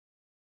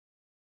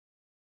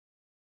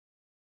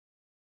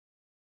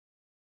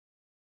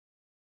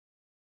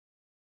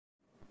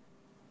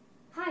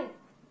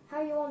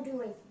are you all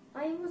doing?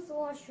 I am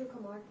Mithul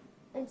Ashokkumar,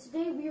 and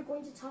today we are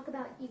going to talk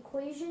about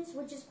equations,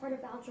 which is part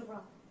of algebra.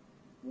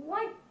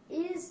 What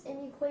is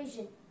an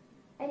equation?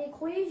 An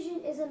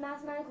equation is a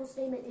mathematical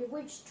statement in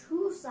which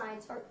two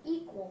sides are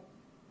equal.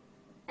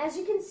 As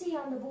you can see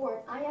on the board,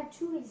 I have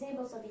two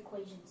examples of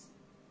equations.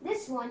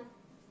 This one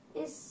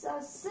is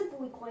a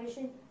simple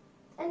equation,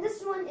 and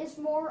this one is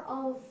more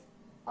of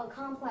a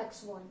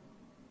complex one.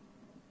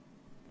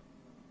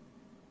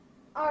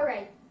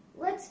 Alright,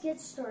 let's get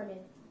started.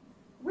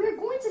 We're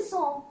going to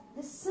solve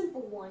this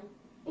simple one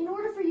in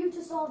order for you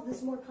to solve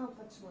this more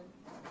complex one.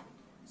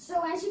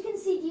 So as you can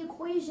see, the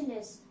equation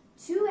is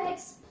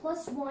 2x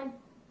plus 1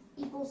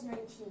 equals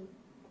 19.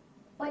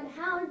 But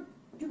how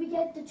do we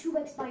get the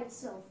 2x by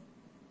itself?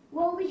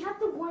 Well, we have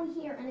the 1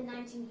 here and the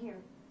 19 here.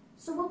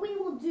 So what we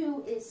will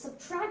do is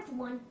subtract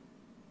 1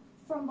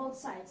 from both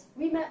sides.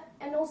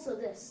 And also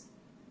this.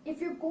 If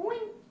you're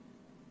going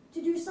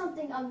to do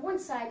something on one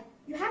side,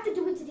 you have to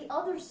do it to the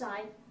other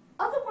side.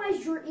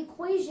 Otherwise, your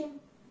equation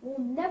will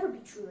never be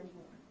true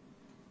anymore.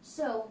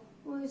 So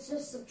we'll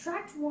just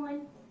subtract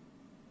 1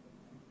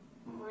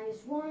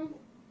 minus 1.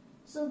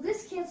 So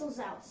this cancels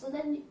out. So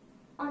then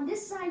on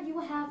this side, you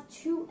will have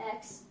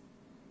 2x.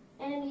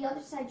 And on the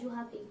other side, you'll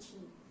have 18.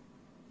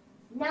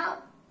 Now,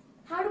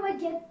 how do I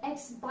get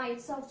x by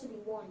itself to be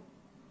 1?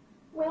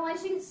 Well,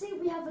 as you can see,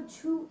 we have a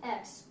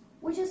 2x,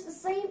 which is the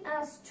same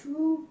as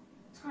 2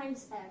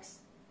 times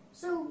x.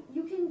 So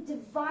you can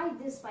divide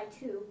this by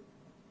 2.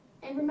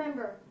 And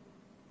remember,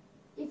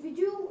 if you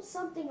do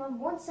something on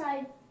one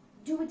side,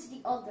 do it to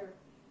the other.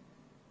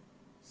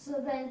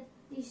 So then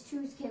these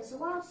 2's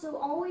cancel out. So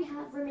all we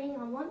have remaining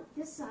on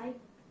this side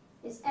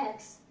is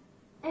x.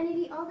 And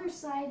on the other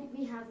side,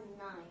 we have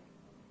 9.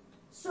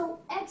 So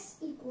x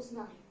equals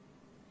 9.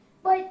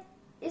 But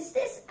is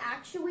this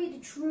actually the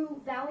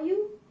true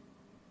value?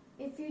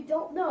 If you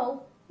don't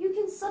know, you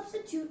can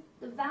substitute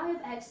the value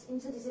of x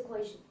into this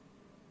equation.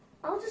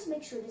 I'll just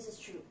make sure this is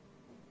true.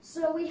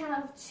 So we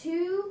have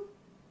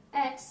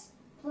 2x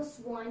plus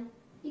 1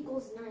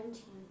 equals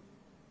 19.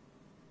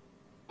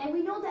 And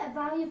we know that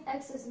value of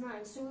x is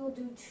 9, so we will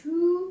do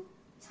 2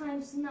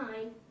 times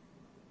 9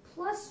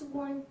 plus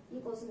 1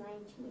 equals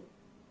 19.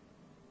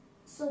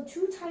 So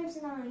 2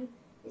 times 9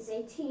 is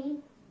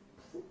 18,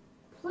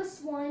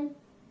 plus 1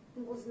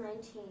 equals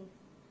 19.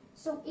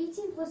 So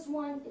 18 plus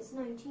 1 is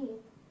 19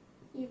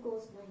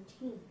 equals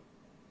 19.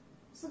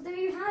 So there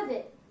you have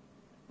it.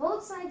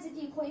 Both sides of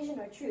the equation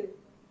are true.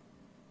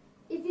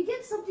 If you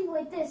get something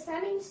like this,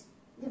 that means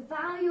the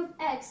value of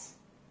x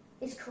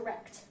is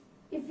correct.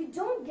 If you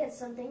don't get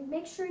something,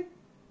 make sure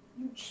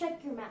you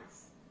check your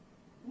math.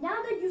 Now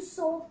that you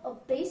solved a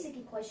basic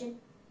equation,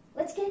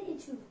 let's get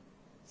into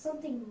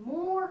something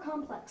more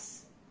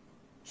complex.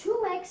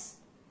 2x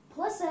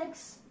plus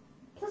x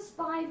plus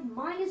 5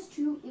 minus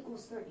 2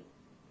 equals 30.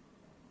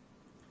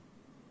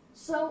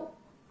 So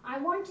I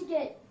want to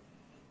get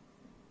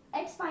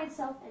x by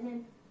itself, and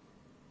then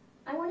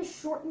I want to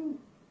shorten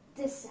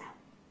this out.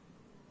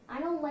 I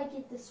don't like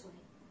it this way.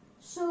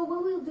 So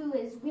what we'll do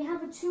is, we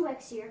have a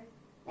 2x here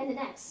and an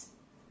x.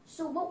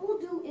 So what we'll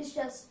do is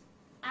just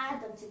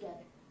add them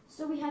together.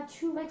 So we have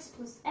 2x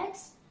plus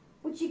x,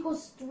 which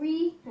equals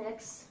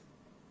 3x.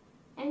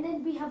 And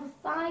then we have a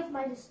 5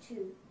 minus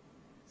 2.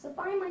 So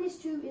 5 minus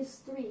 2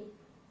 is 3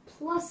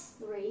 plus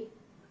 3,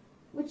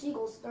 which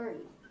equals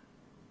 30.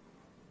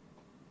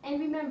 And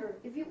remember,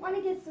 if you want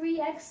to get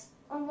 3x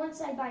on one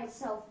side by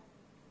itself,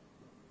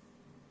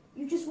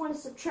 you just want to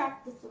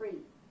subtract the 3.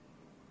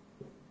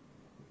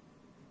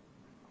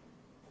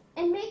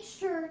 And make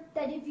sure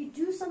that if you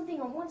do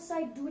something on one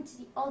side, do it to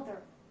the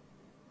other.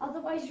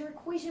 Otherwise, your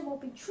equation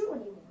won't be true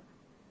anymore.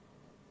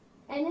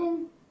 And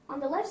then on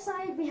the left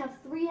side, we have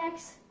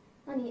 3x.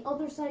 On the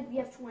other side, we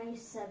have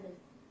 27.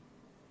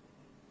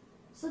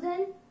 So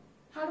then,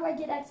 how do I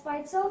get x by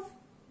itself?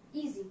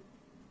 Easy.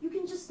 You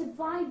can just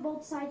divide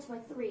both sides by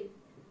 3.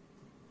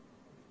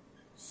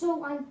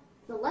 So on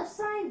the left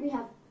side, we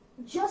have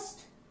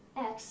just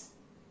x.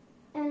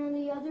 And on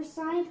the other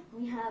side,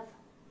 we have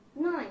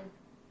 9.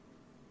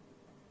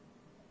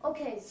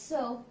 Okay,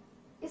 so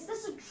is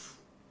this a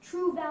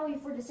true value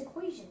for this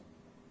equation?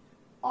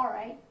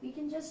 Alright, we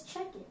can just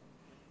check it.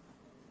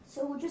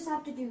 So we'll just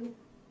have to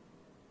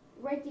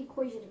write the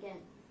equation again.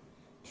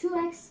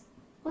 2x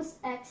plus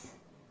x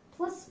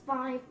plus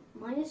 5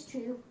 minus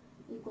 2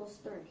 equals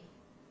 30.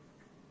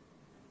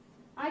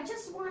 I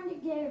just want to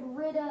get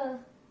rid of,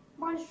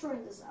 want to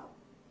shorten this out.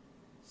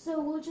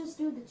 So we'll just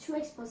do the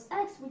 2x plus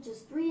x, which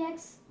is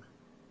 3x.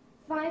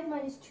 5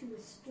 minus 2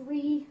 is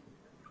 3,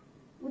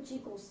 which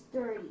equals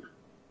 30.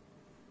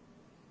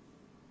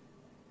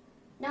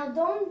 Now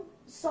don't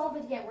solve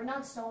it yet. We're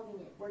not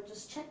solving it. We're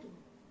just checking.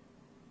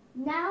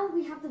 Now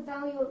we have the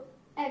value of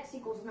x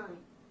equals 9.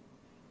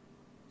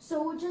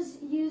 So we'll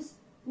just use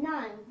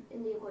 9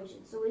 in the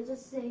equation. So we'll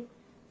just say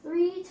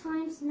 3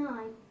 times 9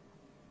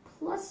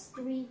 plus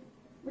 3,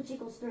 which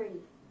equals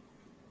 30.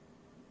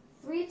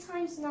 3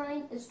 times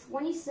 9 is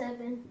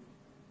 27,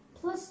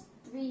 plus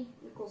 3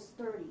 equals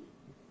 30.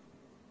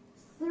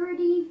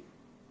 30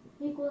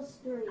 equals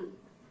 30.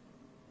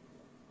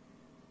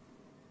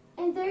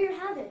 And there you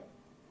have it.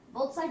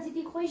 Both sides of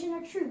the equation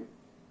are true.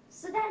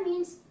 So that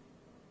means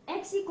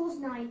x equals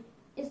 9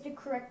 is the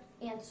correct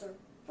answer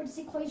for this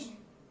equation.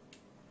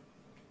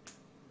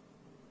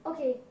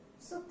 Okay,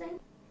 so then,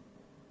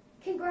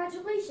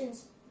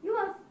 congratulations. You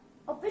have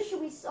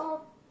officially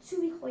solved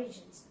 2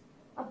 equations,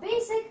 a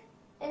basic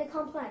and a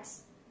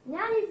complex.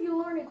 Now if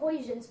you learn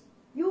equations,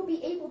 you will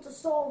be able to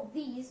solve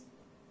these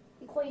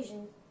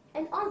equations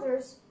and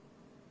others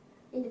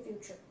in the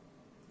future.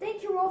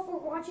 Thank you all for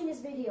watching this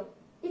video.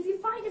 If you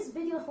find this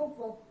video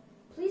helpful,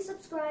 please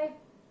subscribe,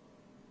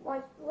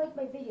 like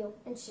my video,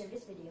 and share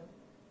this video.